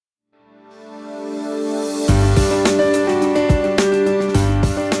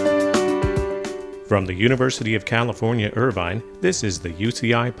From the University of California, Irvine, this is the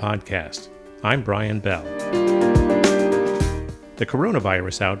UCI Podcast. I'm Brian Bell. The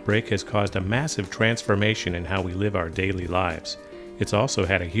coronavirus outbreak has caused a massive transformation in how we live our daily lives. It's also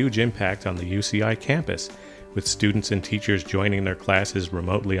had a huge impact on the UCI campus, with students and teachers joining their classes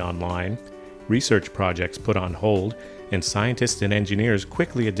remotely online, research projects put on hold, and scientists and engineers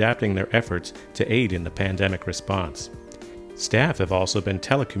quickly adapting their efforts to aid in the pandemic response. Staff have also been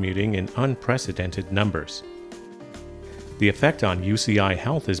telecommuting in unprecedented numbers. The effect on UCI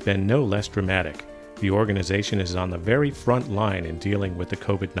Health has been no less dramatic. The organization is on the very front line in dealing with the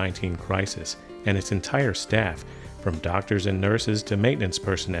COVID-19 crisis, and its entire staff, from doctors and nurses to maintenance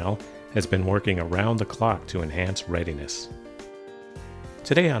personnel, has been working around the clock to enhance readiness.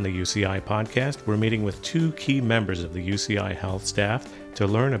 Today on the UCI Podcast, we're meeting with two key members of the UCI Health staff to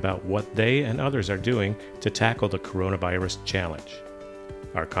learn about what they and others are doing to tackle the coronavirus challenge.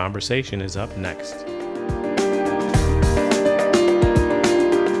 Our conversation is up next.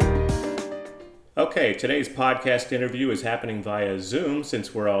 Okay, today's podcast interview is happening via Zoom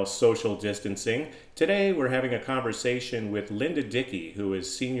since we're all social distancing. Today we're having a conversation with Linda Dickie, who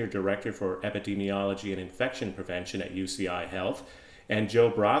is Senior Director for Epidemiology and Infection Prevention at UCI Health, and Joe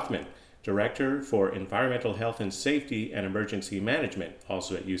Brothman, Director for Environmental Health and Safety and Emergency Management,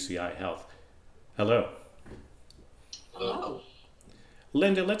 also at UCI Health. Hello. Hello.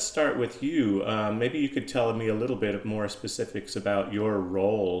 Linda, let's start with you. Maybe you could tell me a little bit more specifics about your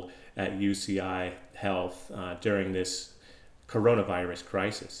role at UCI Health during this coronavirus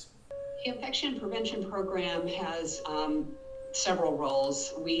crisis. The Infection Prevention Program has several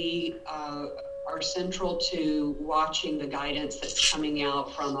roles. We are central to watching the guidance that's coming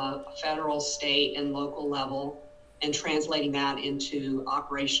out from a federal, state, and local level and translating that into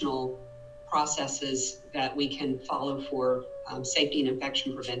operational processes that we can follow for safety and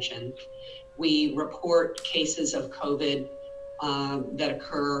infection prevention. We report cases of COVID that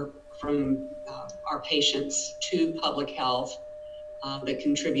occur from our patients to public health that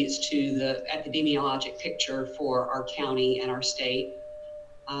contributes to the epidemiologic picture for our county and our state.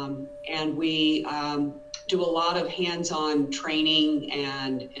 And we do a lot of hands-on training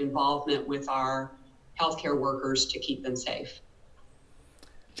and involvement with our healthcare workers to keep them safe.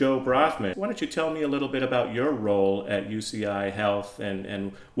 Joe Brothman, why don't you tell me a little bit about your role at UCI Health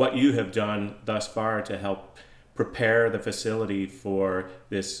and what you have done thus far to help prepare the facility for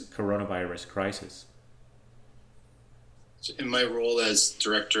this coronavirus crisis? In my role as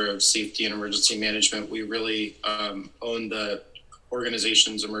Director of Safety and Emergency Management, we really own the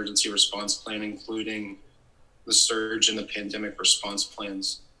organization's emergency response plan, including the surge and the pandemic response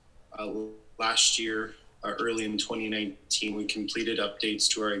plans. Last year, early in 2019, we completed updates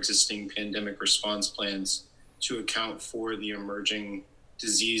to our existing pandemic response plans to account for the emerging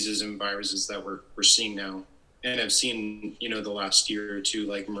diseases and viruses that we're seeing now. And I've seen, the last year or two,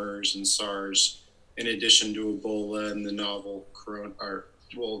 like MERS and SARS, in addition to Ebola and the novel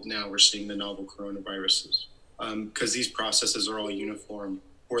now we're seeing the novel coronaviruses. Because these processes are all uniform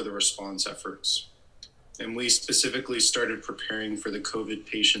for the response efforts. And we specifically started preparing for the COVID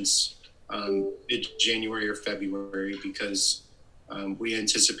patients mid-January or February because we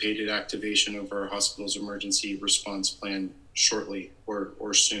anticipated activation of our hospital's emergency response plan shortly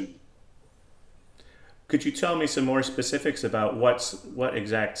or soon. Could you tell me some more specifics about what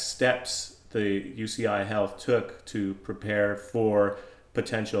exact steps the UCI Health took to prepare for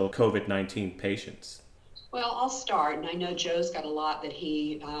potential COVID-19 patients? Well, I'll start, and I know Joe's got a lot that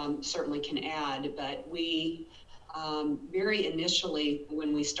he certainly can add, but we very initially,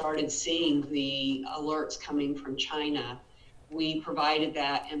 when we started seeing the alerts coming from China, we provided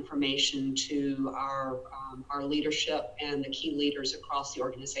that information to our leadership and the key leaders across the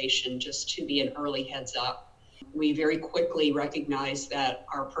organization just to be an early heads up. We very quickly recognized that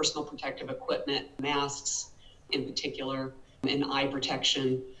our personal protective equipment, masks in particular, and eye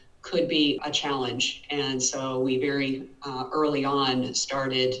protection could be a challenge. And so we very early on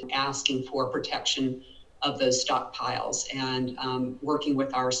started asking for protection of those stockpiles and working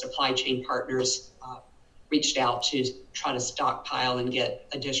with our supply chain partners, reached out to try to stockpile and get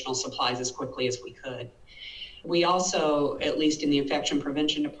additional supplies as quickly as we could. We also, at least in the infection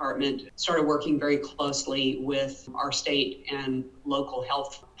prevention department, started working very closely with our state and local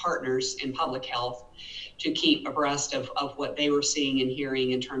health partners in public health to keep abreast of what they were seeing and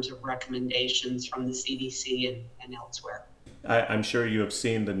hearing in terms of recommendations from the CDC and elsewhere. I'm sure you have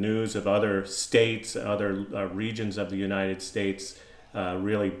seen the news of other states, other regions of the United States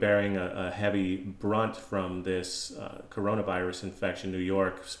really bearing a heavy brunt from this coronavirus infection. New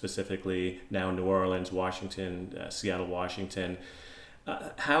York specifically, now New Orleans, Washington, Seattle, Washington.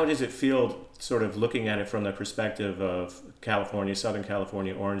 How does it feel sort of looking at it from the perspective of California, Southern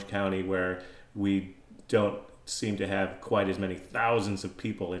California, Orange County, where we don't seem to have quite as many thousands of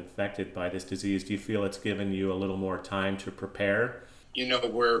people infected by this disease? Do you feel it's given you a little more time to prepare?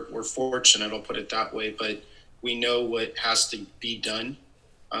 We're fortunate, I'll put it that way, but we know what has to be done,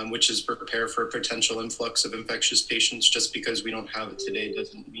 which is prepare for a potential influx of infectious patients. Just because we don't have it today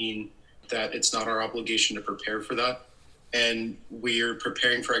doesn't mean that it's not our obligation to prepare for that. And we are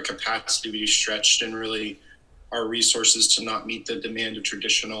preparing for our capacity to be stretched and really our resources to not meet the demand of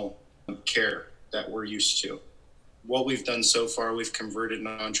traditional care that we're used to. What we've done so far, we've converted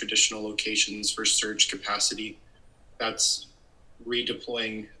non-traditional locations for surge capacity. That's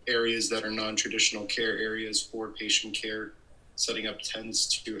redeploying areas that are non-traditional care areas for patient care, setting up tents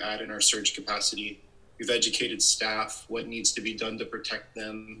to add in our surge capacity. We've educated staff what needs to be done to protect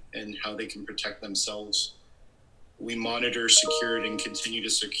them and how they can protect themselves. We monitor, secured, and continue to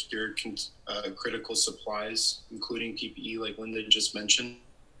secure critical supplies, including PPE, like Linda just mentioned,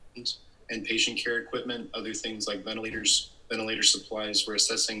 and patient care equipment, other things like ventilator supplies. We're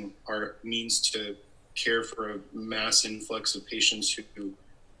assessing our means to care for a mass influx of patients who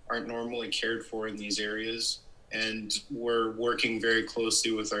aren't normally cared for in these areas. And we're working very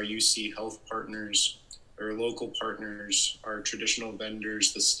closely with our UC Health partners, our local partners, our traditional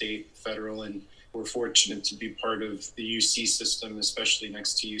vendors, the state, federal, and we're fortunate to be part of the UC system, especially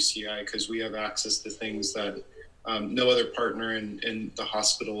next to UCI, because we have access to things that no other partner in the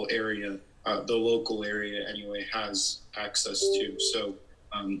hospital area, the local area anyway, has access to. So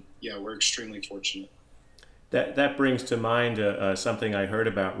we're extremely fortunate. That brings to mind something I heard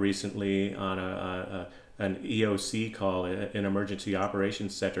about recently on an EOC call, an Emergency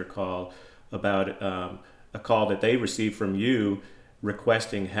Operations Center call, about a call that they received from you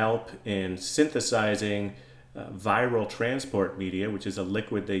requesting help in synthesizing viral transport media, which is a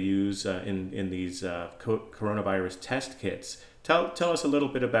liquid they use in these coronavirus test kits. Tell us a little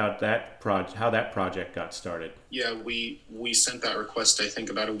bit about that how that project got started. Yeah, we sent that request, I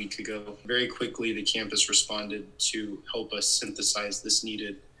think, about a week ago. Very quickly, the campus responded to help us synthesize this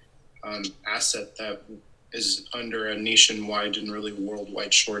needed asset that is under a nationwide and really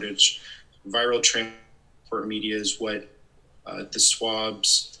worldwide shortage. Viral transport media is what the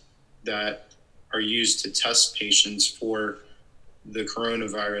swabs that are used to test patients for the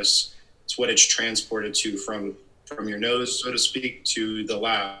coronavirus, it's what it's transported to from your nose, so to speak, to the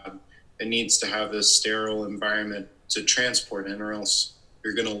lab. It needs to have a sterile environment to transport in, or else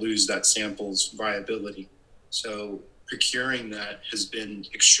you're going to lose that sample's viability. So procuring that has been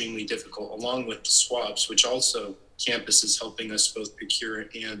extremely difficult, along with the swabs, which also campus is helping us both procure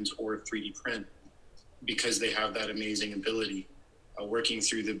and or 3D print, because they have that amazing ability. Working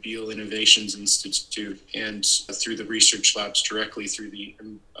through the Beal Innovations Institute and through the research labs directly through the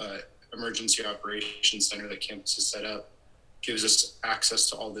Emergency Operations Center that campus has set up, gives us access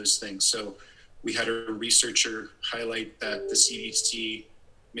to all those things. So we had a researcher highlight that the CDC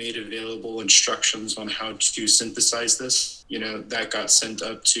made available instructions on how to synthesize this. That got sent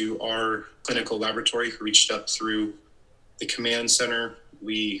up to our clinical laboratory, who reached up through the command center.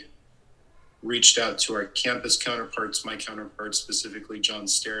 We reached out to our campus counterparts, my counterpart specifically, John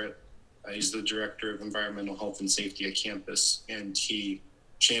Sterrett. He's the director of environmental health and safety at campus, and he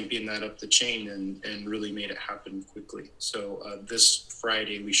championed that up the chain and really made it happen quickly. So this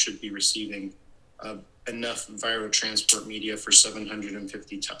Friday, we should be receiving enough viral transport media for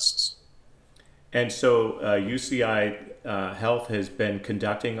 750 tests. And so UCI Health has been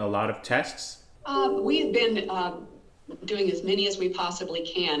conducting a lot of tests? We've been doing as many as we possibly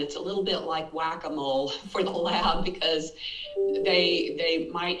can. It's a little bit like whack-a-mole for the lab, because they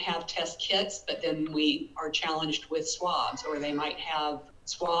might have test kits, but then we are challenged with swabs, or they might have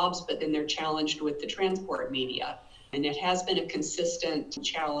swabs, but then they're challenged with the transport media. And it has been a consistent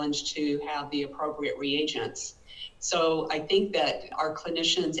challenge to have the appropriate reagents. So I think that our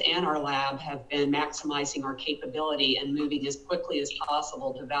clinicians and our lab have been maximizing our capability and moving as quickly as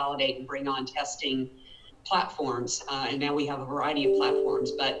possible to validate and bring on testing platforms. And now we have a variety of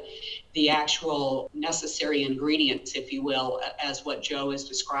platforms, but the actual necessary ingredients, if you will, as what Joe is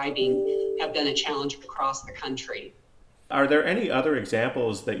describing, have been a challenge across the country. Are there any other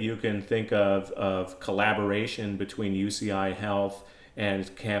examples that you can think of collaboration between UCI Health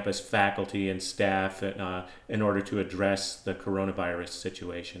and campus faculty and staff in order to address the coronavirus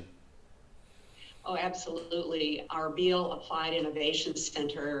situation? Oh, absolutely. Our Beal Applied Innovation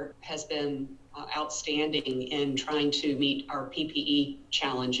Center has been outstanding in trying to meet our PPE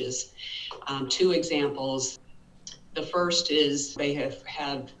challenges. Two examples. The first is they have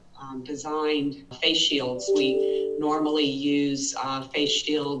had designed face shields. We normally use face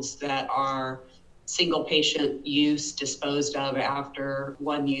shields that are single patient use, disposed of after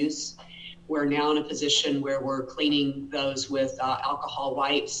one use. We're now in a position where we're cleaning those with alcohol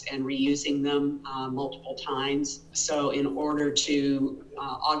wipes and reusing them multiple times. So in order to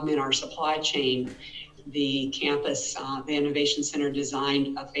augment our supply chain, the campus, the Innovation Center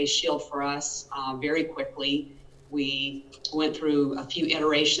designed a face shield for us very quickly. We went through a few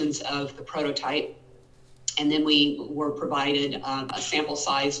iterations of the prototype, and then we were provided a sample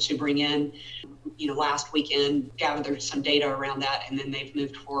size to bring in. Last weekend, gathered some data around that, and then they've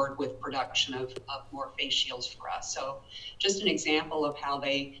moved forward with production of more face shields for us. So just an example of how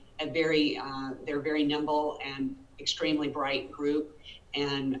they're very nimble and extremely bright group,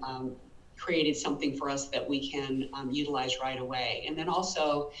 and created something for us that we can utilize right away. And then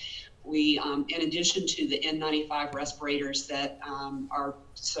also, we, in addition to the N95 respirators that are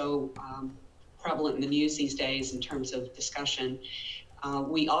so prevalent in the news these days in terms of discussion,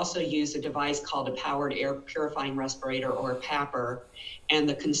 we also use a device called a powered air purifying respirator, or a PAPR, and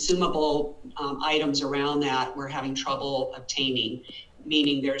the consumable items around that we're having trouble obtaining,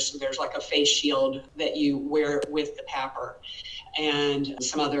 meaning there's like a face shield that you wear with the PAPR and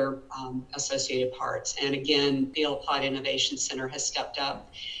some other associated parts. And again, the Applied Innovation Center has stepped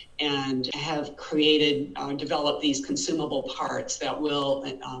up and have developed these consumable parts that will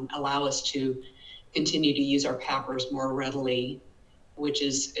allow us to continue to use our PAPRs more readily, which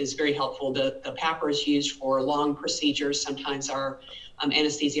is very helpful. The PAPR is used for long procedures. Sometimes our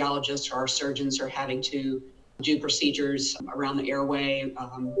anesthesiologists or our surgeons are having to do procedures around the airway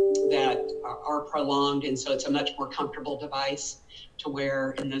that are prolonged, and so it's a much more comfortable device to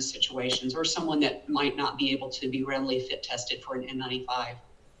wear in those situations. Or someone that might not be able to be readily fit tested for an N95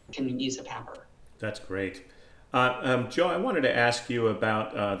 can use a PAPR. That's great. Joe, I wanted to ask you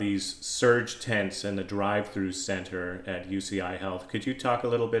about these surge tents and the drive-through center at UCI Health. Could you talk a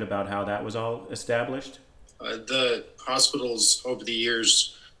little bit about how that was all established? The hospitals over the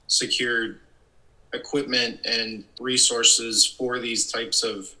years secured equipment and resources for these types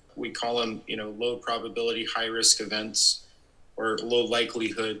of, we call them, low probability, high risk events, or low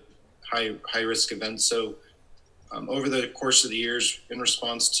likelihood, high risk events. So over the course of the years, in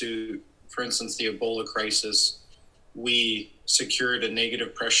response to, for instance, the Ebola crisis, we secured a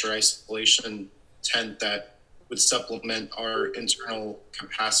negative pressure isolation tent that would supplement our internal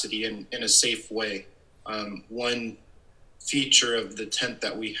capacity in a safe way. One feature of the tent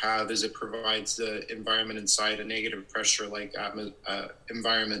that we have is it provides the environment inside a negative pressure like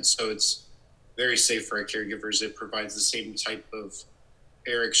environment. So it's very safe for our caregivers. It provides the same type of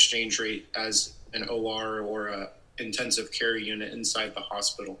air exchange rate as an OR or a intensive care unit inside the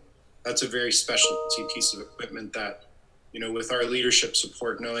hospital. That's a very specialty piece of equipment that, with our leadership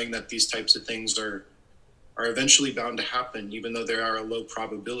support, knowing that these types of things are eventually bound to happen, even though they are a low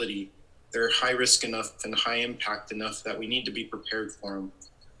probability, they're high risk enough and high impact enough that we need to be prepared for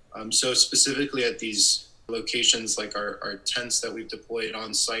them. So specifically at these locations, like our tents that we've deployed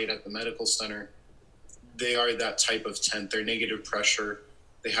on site at the medical center, they are that type of tent. They're negative pressure.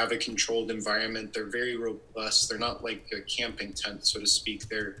 They have a controlled environment. They're very robust. They're not like a camping tent, so to speak.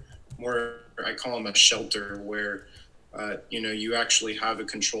 They're more, I call them a shelter, where you actually have a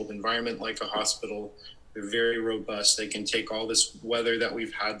controlled environment like a hospital. They're very robust. They can take all this weather that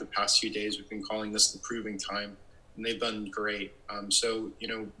we've had the past few days. We've been calling this the proving time, and they've done great. So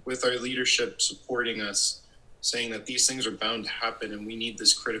with our leadership supporting us, saying that these things are bound to happen and we need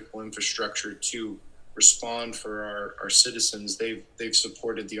this critical infrastructure to respond for our citizens, they've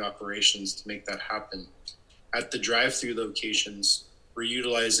supported the operations to make that happen. At the drive-through locations, we're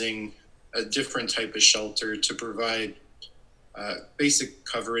utilizing a different type of shelter to provide basic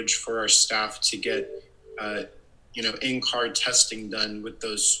coverage for our staff to get in-car testing done with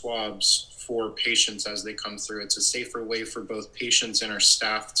those swabs for patients as they come through. It's a safer way for both patients and our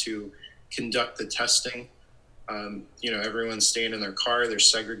staff to conduct the testing. Everyone's staying in their car, they're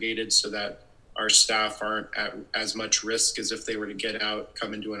segregated so that our staff aren't at as much risk as if they were to get out,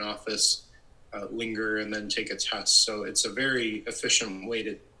 come into an office, linger, and then take a test. So it's a very efficient way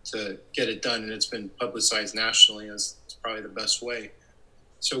to get it done, and it's been publicized nationally as it's probably the best way.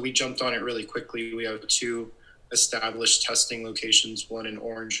 So we jumped on it really quickly. We have 2 established testing locations, one in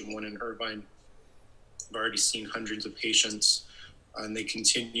Orange and one in Irvine. I've already seen hundreds of patients, and they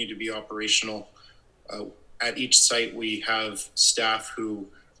continue to be operational. At each site, we have staff who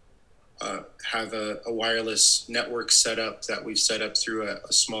have a wireless network set up that we've set up through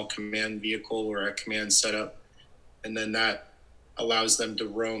a small command vehicle or a command setup. And then that allows them to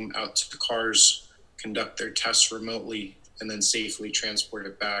roam out to the cars, conduct their tests remotely, and then safely transport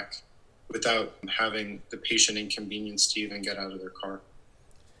it back without having the patient inconvenienced to even get out of their car.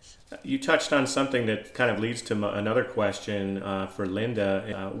 You touched on something that kind of leads to another question for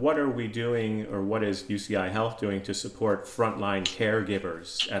Linda. What are we doing, or what is UCI Health doing to support frontline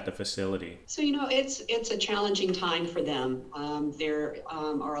caregivers at the facility? So, it's a challenging time for them. There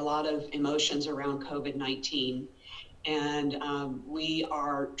are a lot of emotions around COVID-19, and we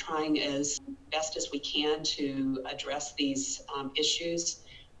are trying as best as we can to address these issues.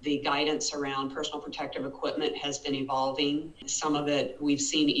 The guidance around personal protective equipment has been evolving. Some of it we've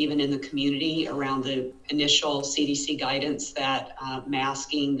seen even in the community around the initial CDC guidance that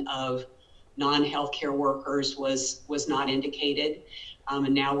masking of non-healthcare workers was not indicated.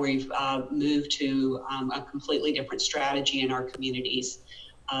 And now we've moved to a completely different strategy in our communities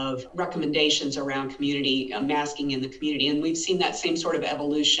of recommendations around community masking in the community. And we've seen that same sort of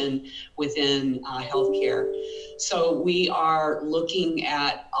evolution within healthcare. So we are looking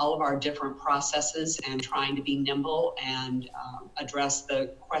at all of our different processes and trying to be nimble and address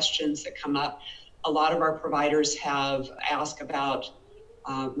the questions that come up. A lot of our providers have asked about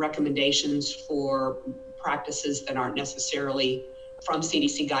recommendations for practices that aren't necessarily from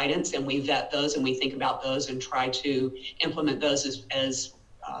CDC guidance, and we vet those and we think about those and try to implement those as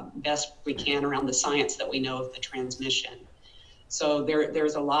best we can around the science that we know of the transmission. So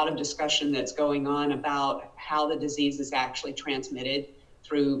there's a lot of discussion that's going on about how the disease is actually transmitted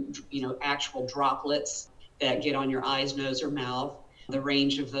through, actual droplets that get on your eyes, nose, or mouth, the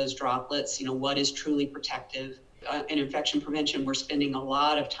range of those droplets, what is truly protective. In infection prevention, we're spending a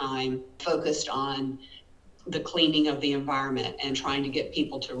lot of time focused on the cleaning of the environment and trying to get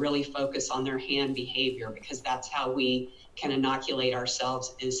people to really focus on their hand behavior, because that's how we can inoculate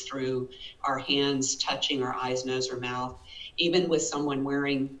ourselves, is through our hands touching our eyes, nose, or mouth. Even with someone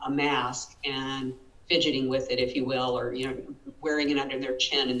wearing a mask and fidgeting with it, if you will, or wearing it under their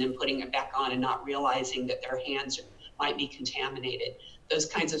chin and then putting it back on and not realizing that their hands might be contaminated. Those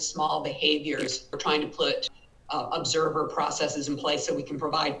kinds of small behaviors, we're trying to put observer processes in place so we can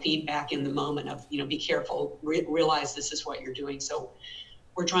provide feedback in the moment of, be careful, realize this is what you're doing. So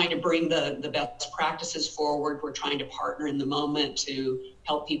we're trying to bring the best practices forward. We're trying to partner in the moment to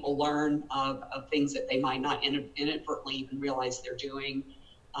help people learn of things that they might not inadvertently even realize they're doing.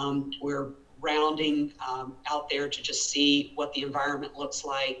 We're rounding out there to just see what the environment looks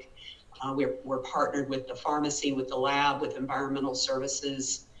like. We're partnered with the pharmacy, with the lab, with environmental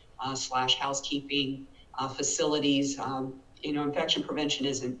services / housekeeping facilities. Infection prevention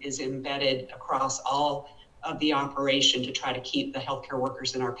is embedded across all of the operation to try to keep the healthcare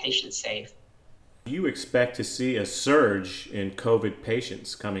workers and our patients safe. Do you expect to see a surge in COVID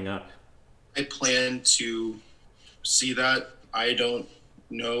patients coming up? I plan to see that. I don't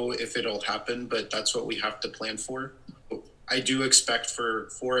know if it'll happen, but that's what we have to plan for. I do expect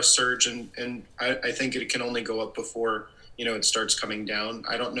for a surge, and I think it can only go up before it starts coming down.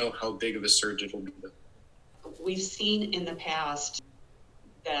 I don't know how big of a surge it'll be. We've seen in the past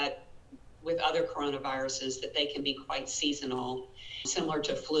that with other coronaviruses that they can be quite seasonal, similar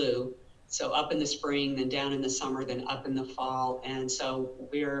to flu. So up in the spring, then down in the summer, then up in the fall. And so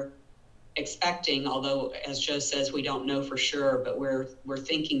we're expecting, although as Joe says, we don't know for sure, but we're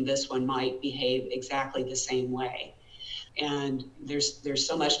thinking this one might behave exactly the same way. And there's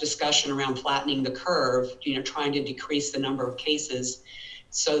so much discussion around flattening the curve, trying to decrease the number of cases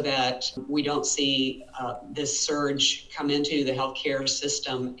so that we don't see this surge come into the healthcare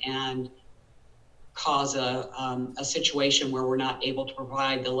system and cause a situation where we're not able to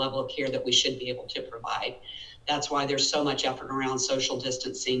provide the level of care that we should be able to provide. That's why there's so much effort around social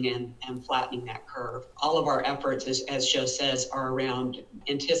distancing and flattening that curve. All of our efforts, as Joe says, are around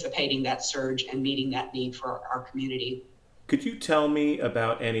anticipating that surge and meeting that need for our community. Could you tell me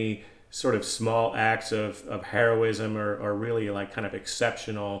about any sort of small acts of heroism or really like kind of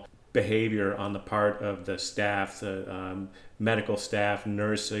exceptional behavior on the part of the staff, the medical staff,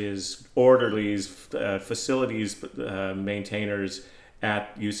 nurses, orderlies, facilities maintainers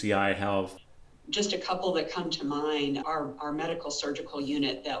at UCI Health? Just a couple that come to mind. Our medical surgical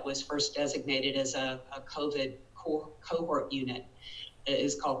unit that was first designated as a COVID cohort unit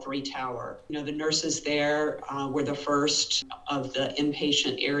is called 3 Tower. The nurses there were the first of the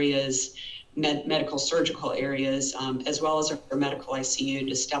inpatient areas, medical surgical areas, as well as our medical ICU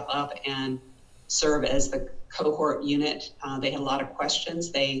to step up and serve as the cohort unit. They had a lot of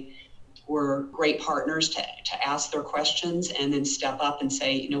questions. They were great partners to ask their questions and then step up and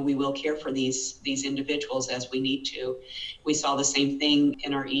say, we will care for these individuals as we need to. We saw the same thing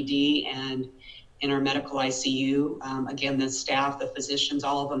in our ED and in our medical ICU. Again, the staff, the physicians,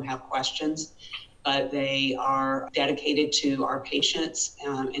 all of them have questions. but they are dedicated to our patients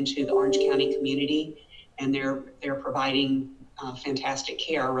and to the Orange County community, and they're providing fantastic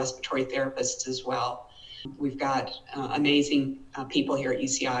care, respiratory therapists as well. We've got amazing people here at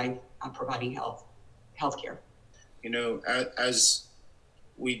UCI providing healthcare. As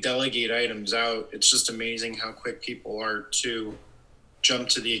we delegate items out, it's just amazing how quick people are to jump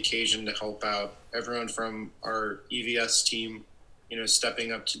to the occasion to help out. Everyone from our EVS team,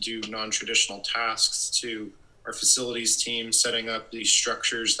 stepping up to do non-traditional tasks, to our facilities team setting up these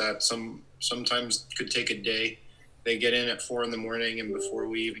structures that sometimes could take a day. They get in at 4 a.m, and before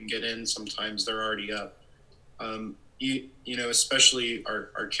we even get in, sometimes they're already up. Especially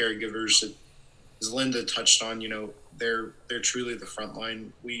our caregivers, as Linda touched on, they're truly the front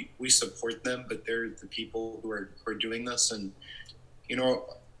line. We support them, but they're the people who are doing this. And,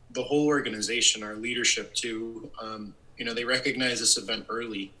 the whole organization, our leadership too, they recognize this event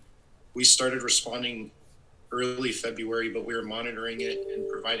early. We started responding early February, but we were monitoring it and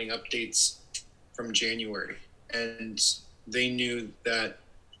providing updates from January. And they knew that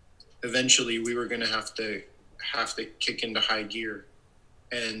eventually we were going to have to kick into high gear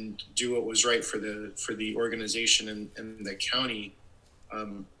and do what was right for the organization and the county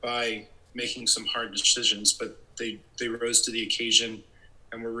by making some hard decisions. But they rose to the occasion,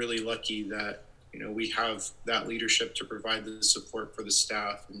 and we're really lucky that we have that leadership to provide the support for the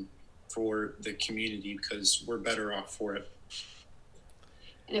staff and for the community, because we're better off for it.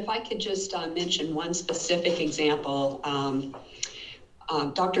 And if I could just mention one specific example,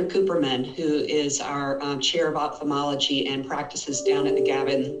 Dr. Cooperman, who is our chair of ophthalmology and practices down at the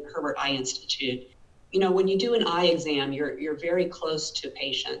Gavin Herbert Eye Institute. When you do an eye exam, you're very close to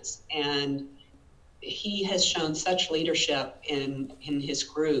patients, and he has shown such leadership in his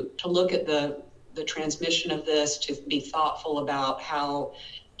group to look at the transmission of this, to be thoughtful about how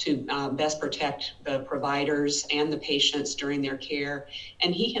to best protect the providers and the patients during their care.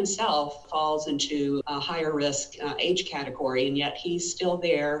 And he himself falls into a higher risk age category, and yet he's still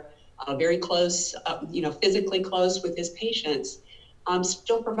there, very close, physically close with his patients,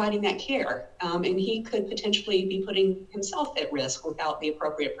 still providing that care. And he could potentially be putting himself at risk without the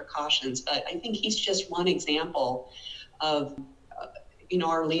appropriate precautions. But I think he's just one example of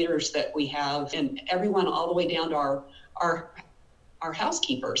our leaders that we have, and everyone all the way down to our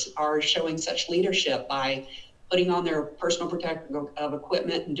housekeepers are showing such leadership by putting on their personal protective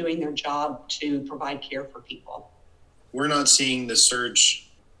equipment and doing their job to provide care for people. We're not seeing the surge,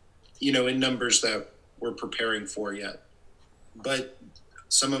 in numbers that we're preparing for yet. But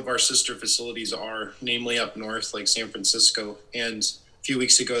some of our sister facilities are, namely up north, like San Francisco. And a few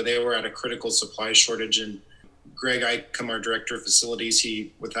weeks ago, they were at a critical supply shortage. And Greg Ickham, our director of facilities,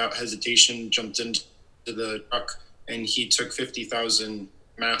 he, without hesitation, jumped into the truck and he took 50,000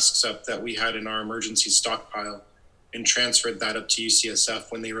 masks up that we had in our emergency stockpile and transferred that up to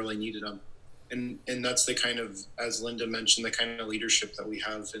UCSF when they really needed them. And that's the kind of, as Linda mentioned, the kind of leadership that we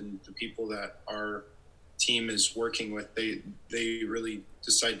have, and the people that our team is working with, they really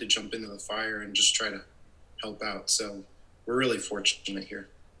decide to jump into the fire and just try to help out. So we're really fortunate here.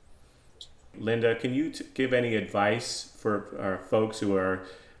 Linda, can you give any advice for our folks who are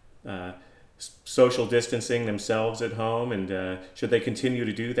social distancing themselves at home, and should they continue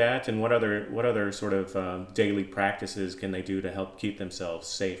to do that? And what other sort of daily practices can they do to help keep themselves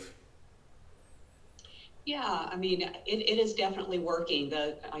safe? Yeah, I mean, it is definitely working.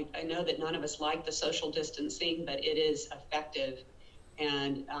 I know that none of us like the social distancing, but it is effective.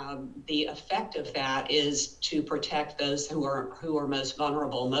 And the effect of that is to protect those who are most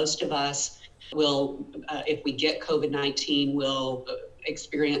vulnerable. Most of us will, if we get COVID-19, will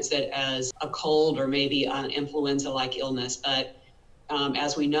experience it as a cold or maybe an influenza-like illness. But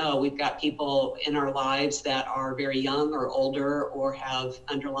as we know, we've got people in our lives that are very young or older or have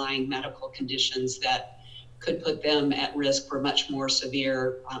underlying medical conditions that could put them at risk for much more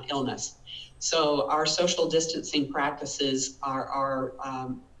severe illness. So our social distancing practices are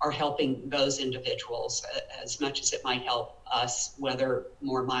helping those individuals as much as it might help us weather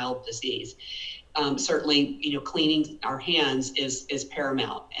more mild disease. Certainly, cleaning our hands is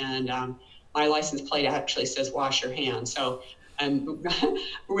paramount. And my license plate actually says wash your hands. So I'm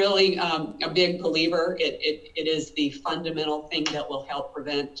really a big believer. It is the fundamental thing that will help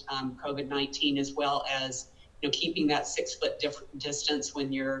prevent COVID-19, as well as keeping that 6 foot distance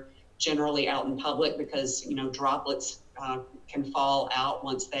when you're generally out in public, because droplets can fall out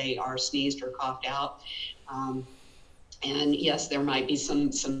once they are sneezed or coughed out. And yes, there might be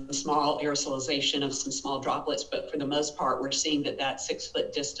some small aerosolization of some small droplets, but for the most part, we're seeing that 6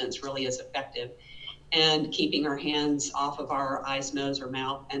 foot distance really is effective. and keeping our hands off of our eyes, nose, or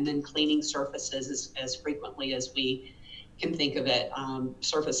mouth, and then cleaning surfaces as frequently as we can think of it.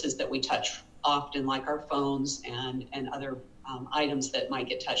 Surfaces that we touch often, like our phones and other items that might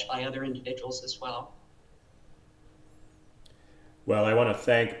get touched by other individuals as well. Well, I want to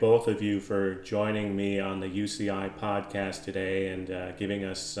thank both of you for joining me on the UCI podcast today and giving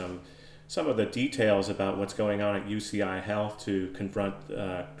us some of the details about what's going on at UCI Health to confront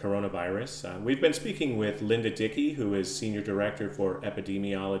coronavirus. We've been speaking with Linda Dickie, who is Senior Director for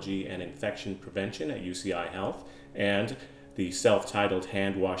Epidemiology and Infection Prevention at UCI Health, and the self-titled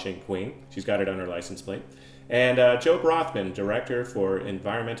hand-washing queen. She's got it on her license plate. And Joe Brothman, Director for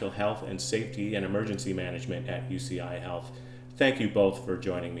Environmental Health and Safety and Emergency Management at UCI Health. Thank you both for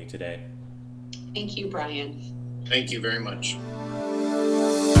joining me today. Thank you, Brian. Thank you very much.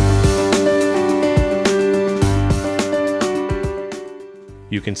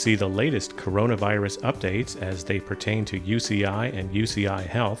 You can see the latest coronavirus updates as they pertain to UCI and UCI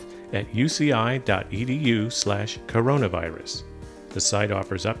Health at uci.edu/coronavirus. The site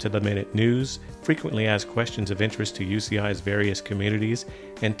offers up-to-the-minute news, frequently asked questions of interest to UCI's various communities,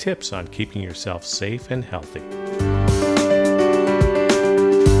 and tips on keeping yourself safe and healthy.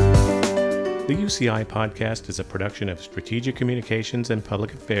 The UCI Podcast is a production of Strategic Communications and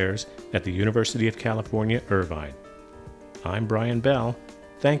Public Affairs at the University of California, Irvine. I'm Brian Bell.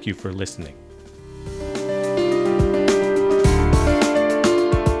 Thank you for listening.